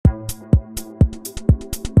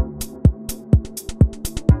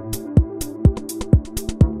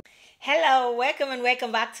welcome and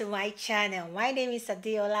welcome back to my channel. My name is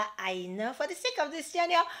Adiola. I know for the sake of this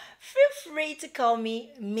channel, feel free to call me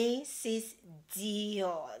Mrs.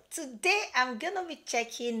 Dio. Today I'm gonna be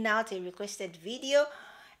checking out a requested video,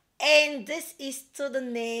 and this is to the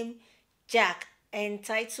name Jack,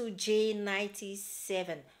 entitled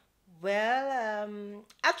J97. Well,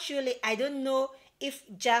 actually I don't know if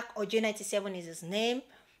Jack or J97 is his name,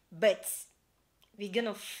 but we're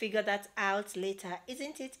gonna figure that out later,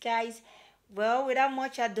 isn't it, guys? Well, without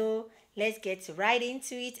much ado, let's get right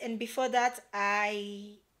into it. And before that,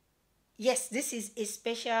 yes, this is a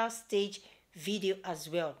special stage video as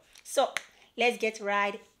well, so let's get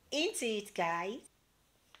right into it, guys.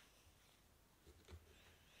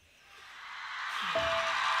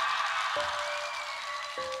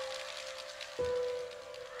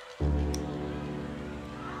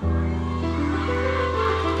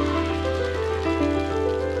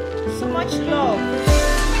 So much love.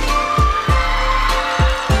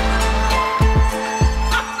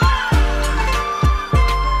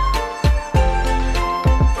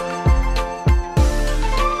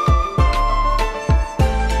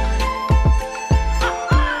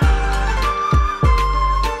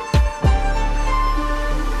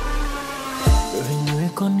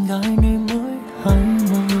 Con gái nơi mới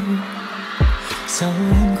 20, sao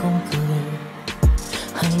em không cười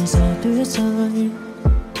hay giờ tuyết rơi,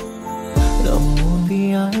 lòng buồn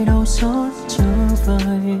vì ai đau xót trở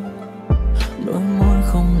về, đôi môi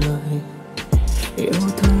không lời, yêu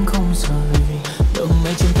thương không rời. Đôi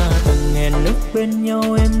mấy chúng ta từng hẹn lúc bên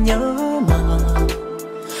nhau em nhớ mà,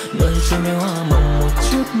 nơi trên đôi hoa mộng một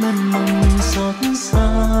chút mân mông xót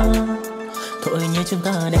xa. Thôi nhé chúng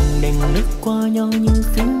ta đành lướt qua nhau như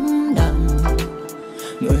phím đàn,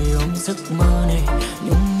 người ôm giấc mơ này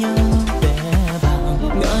nhung nhớ vẻ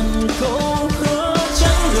vàng. Ngàn câu hứa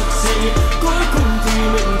chẳng được gì, cuối cùng thì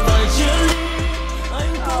mình phải chia ly.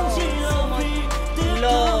 Anh cũng chỉ là vì tiếc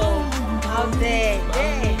thương Out there,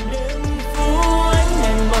 đêm phố anh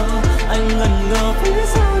hẹn mơ, anh ngẩn ngơ phía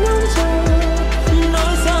sau lưng trời,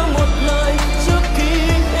 nói ra một lời trước khi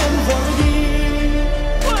em vội đi.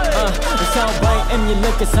 Sao bay em nhìn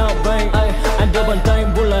lên cái sao bay, anh đưa bàn tay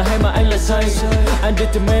buông lời hay mà anh lại say, anh đưa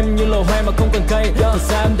tìm em như lầu hoa mà không cần cây. Thật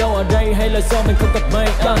ra em đâu ở đây hay là do mình không gặp mây.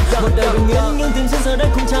 Một đời bình yên nhưng tình duyên giờ đây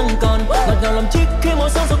cũng chẳng còn, ngọt ngào làm chiếc khi mỗi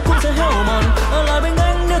sáng gió cũng sẽ héo mòn. Ở lại bên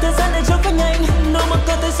anh nếu thời gian này trôi quá nhanh, đâu mà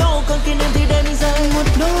có tới sau còn kỷ niệm thì để mình dành một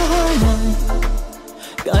đôi lời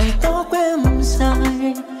cài tóc em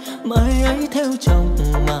dài, mai ấy theo chồng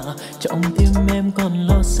mà trong tim em còn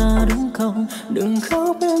lo xa đúng không? Đừng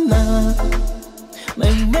khóc em mà,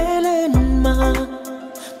 mạnh mẽ lên mà,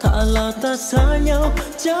 thà là ta xa nhau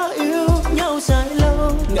chả yêu nhau dài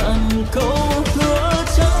lâu. Ngàn câu hứa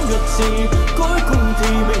chẳng được gì, cuối cùng thì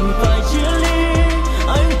mình phải chia ly.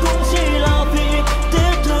 Anh cũng chỉ là vì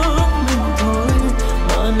tiếc thương mình thôi,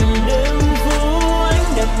 màn đêm phố anh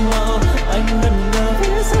đẹp ngào, anh ngẩn ngơ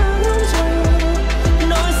phía xa nắng trời,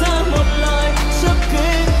 nói ra một lời trước khi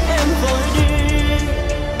em vội đi.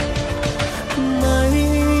 Mây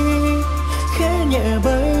khẽ nhẹ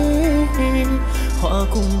bay, hoa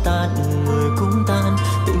cũng tàn người cũng tan,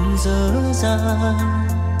 tình dở dang.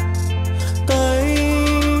 Tay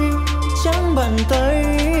trắng bàn tay,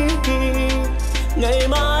 ngày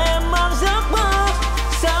mà em mang giấc mơ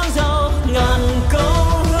sáng giàu. Ngàn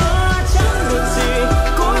câu hứa chẳng được gì,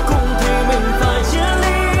 cuối cùng thì mình phải chia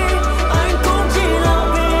ly. Anh cũng chỉ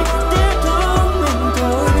là vì tiếc thương mình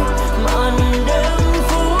thôi, màn đêm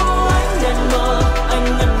phố anh đèn mờ, anh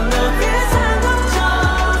ngẩn ngơ phía xa ngóng chờ,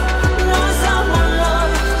 nói ra một lời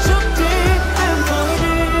trước khi em vội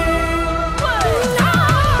đi.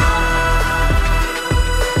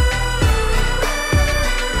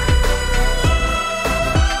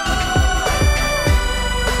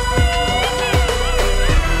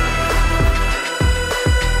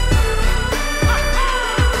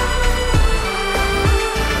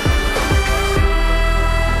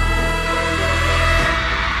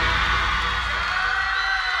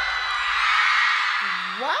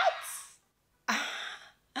 What?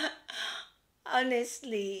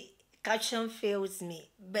 Honestly, caption fails me,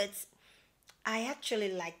 but I actually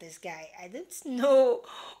like this guy. I don't know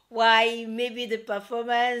why. Maybe the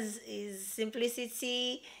performance, his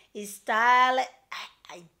simplicity, his style.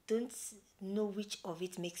 I don't know which of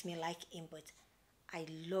it makes me like him, but I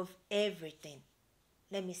love everything.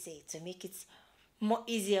 Let me say, to make it more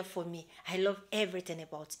easier for me, I love everything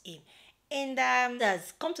about him. And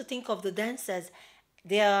does come to think of the dancers,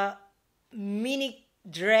 their mini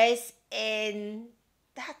dress, and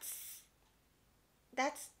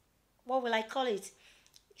that's what will I call it?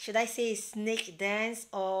 Should I say snake dance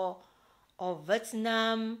or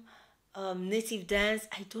Vietnam? native dance.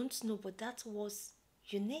 I don't know, but that was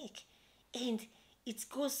unique, and it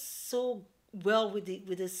goes so well with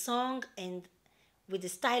the song and with the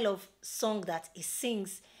style of song that he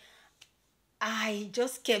sings. I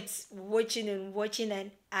just kept watching and watching,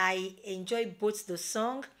 and I enjoy both the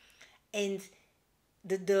song and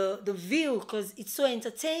the view, because it's so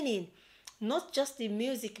entertaining. Not just the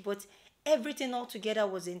music, but everything all together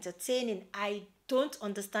was entertaining. I don't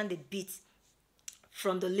understand the beat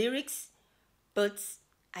from the lyrics, but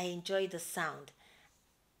I enjoy the sound.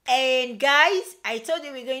 And guys, I told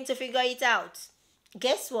you we're going to figure it out.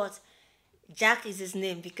 Guess what? Jack is his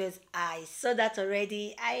name because I saw that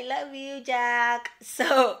already. I love you, Jack.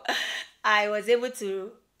 So I was able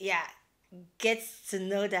to, yeah, get to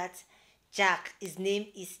know that Jack, his name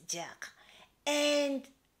is Jack. And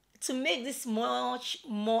to make this much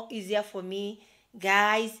more easier for me,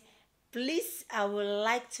 guys, please, I would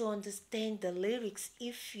like to understand the lyrics.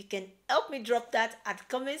 If you can help me drop that at the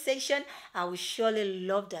comment section, I will surely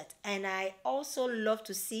love that. And I also love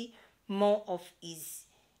to see more of his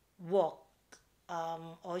work,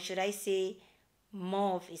 or should I say,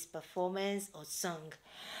 more of his performance or song.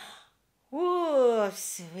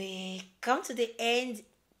 Whoops, we come to the end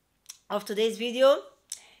of today's video.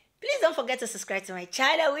 Please don't forget to subscribe to my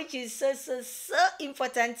channel, which is so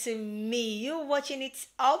important to me. You watching it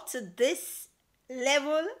up to this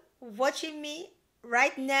level, watching me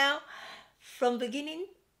right now from beginning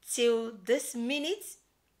till this minute,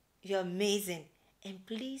 you're amazing. And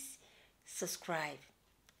please subscribe.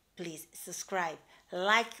 Please subscribe,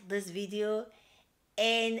 like this video,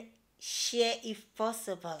 and share if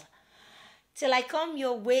possible. Till I come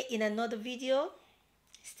your way in another video,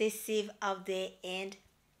 stay safe out there and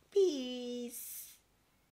peace.